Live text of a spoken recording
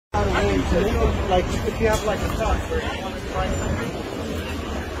Like, if you have like a thought where you want to try something.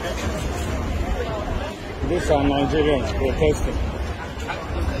 These are Nigerians protesting.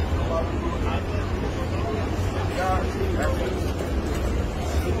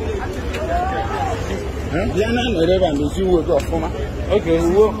 Okay,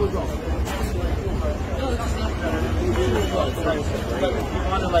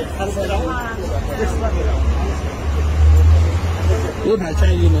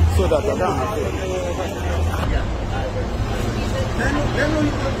 so that I don't have to.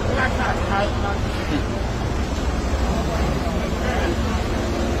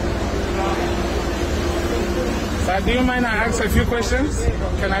 Sir, do you mind I ask a few questions?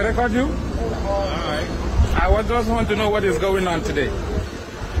 Can I record you? Alright. I just want to know what is going on today.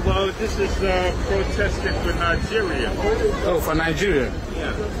 Well, this is protesting for Nigeria. Oh, for Nigeria?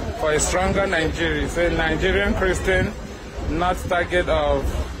 Yeah. For a stronger Nigeria. Say Nigerian Christian, not target of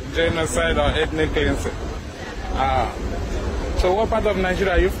genocide or ethnic cleansing. So what part of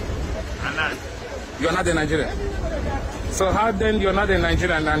Nigeria are you from? I'm not. You're not in Nigeria? So how then you're not in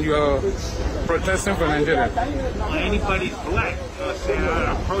Nigeria and you're protesting for Nigeria? Well, anybody's black.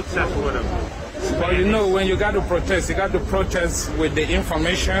 I protest with them. But you know, when you got to protest with the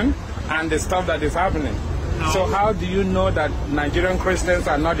information and the stuff that is happening. No. So how do you know that Nigerian Christians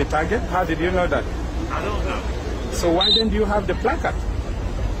are not the target? How did you know that? I don't know. So why didn't you have the placard?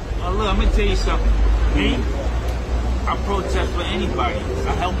 Oh, look, I'm going to tell you something. Me, I protest for anybody.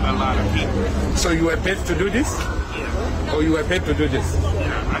 I help a lot of people. So you were paid to do this? Yeah. Or you were paid to do this?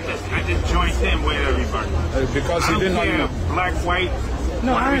 Yeah, I just joined in with everybody. Because you did not know. Black, white.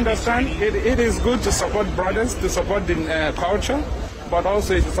 No, I understand. It is good to support brothers, to support the culture, but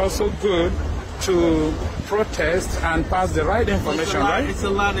also it is also good to protest and pass the right information, right? It's a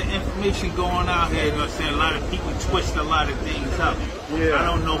lot of information going out here, you know what I'm saying? A lot of people twist a lot of things up. Yeah. I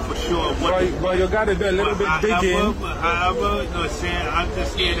don't know for sure what. But you got to do a little bit digging. However, you know what I'm saying? I'm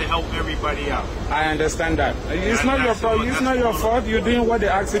just here to help everybody out. I understand that. It's not your fault. It's not your fault. You're doing what they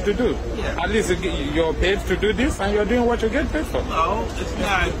ask you to do. Yeah. At least you're paid to do this, and you're doing what you get paid for. No, it's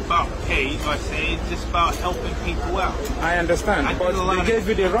not about pay. You know what I'm saying? It's just about helping people out. I understand, but they gave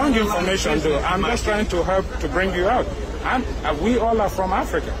you the wrong information, though. I'm just trying to help to bring you out. We all are from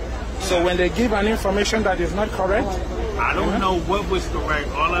Africa. So when they give an information that is not correct, I don't know what was correct.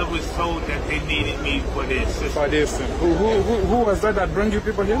 All I was told that they needed me for this. For this. Who was that bring you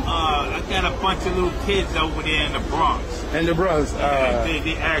people here? I got a bunch of little kids over there in the Bronx. In the Bronx?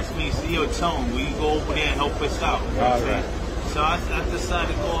 They asked me, yo, Tone, will you go over there and help us out? Okay. So I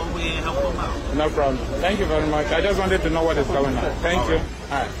decided to go over there and help them out. No problem. Thank you very much. I just wanted to know what is going on. Thank you.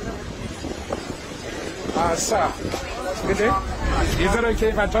 All right. Sir, good day. Is it okay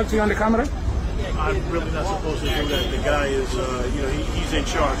if I talk to you on the camera? I'm really not supposed to do that. The guy is, he's in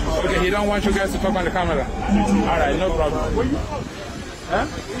charge. Okay, he don't want you guys to talk on the camera. All right, no problem. Where you from? Huh?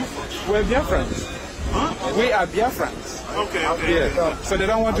 We're Biafrans. Huh? We are Biafrans. Okay. Yeah. So they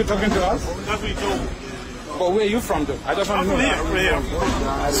don't want you talking to us? That's what he told me. But where are you from, though? I just want to know. I'm here.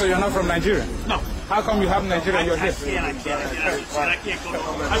 So you're not from Nigeria? No. How come you have Nigeria and you're here? I can't go.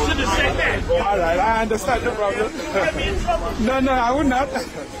 I should have said that. All right, I understand. No problem. No, I would not.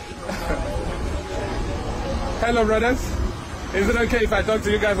 Hello, brothers. Is it okay if I talk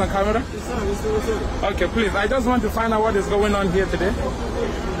to you guys on camera? Yes, sir. Okay, please. I just want to find out what is going on here today. It's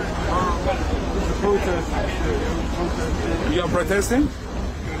a protest. You're protesting?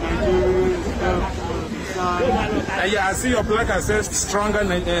 Yeah, I see your placard says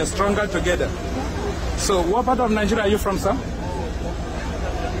stronger together. So what part of Nigeria are you from, sir?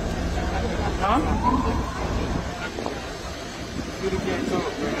 Huh?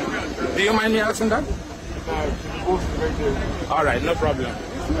 Do you mind me asking that? All right, no problem.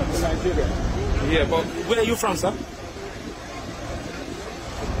 Yeah, but where are you from, sir?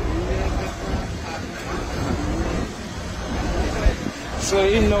 So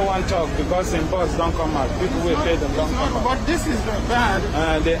in no one talk because in bus don't come out. People will pay them don't come out. But this is bad.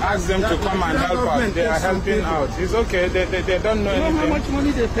 They ask them to come and help out. They are helping out. It's okay. They don't know anything. You know how much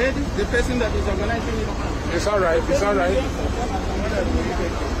money they paid the person that is organizing it? It's all right. It's all right.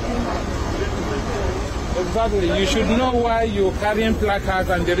 Exactly. You should know why you're carrying placards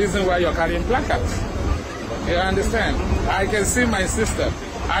and the reason why you're carrying placards. You understand? I can see my sister.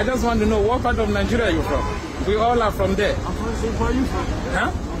 I just want to know what part of Nigeria you're from. We all are from there. I'm from the same part you from. Huh?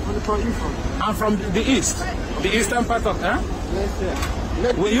 I'm from the part you from. I'm from the east. The eastern part of, huh? Yes,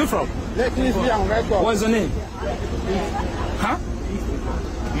 sir. Where you from? Let me be on record. What's your name? Huh?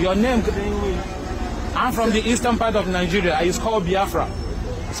 Your name? I'm from the eastern part of Nigeria. It's called Biafra.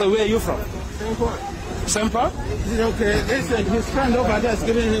 So where are you from? Same part. Simple? Is it okay? Listen, his friend over there is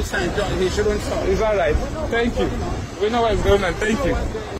giving him sign. He shouldn't talk. It's all right. Thank you. We know what's going on. Thank you.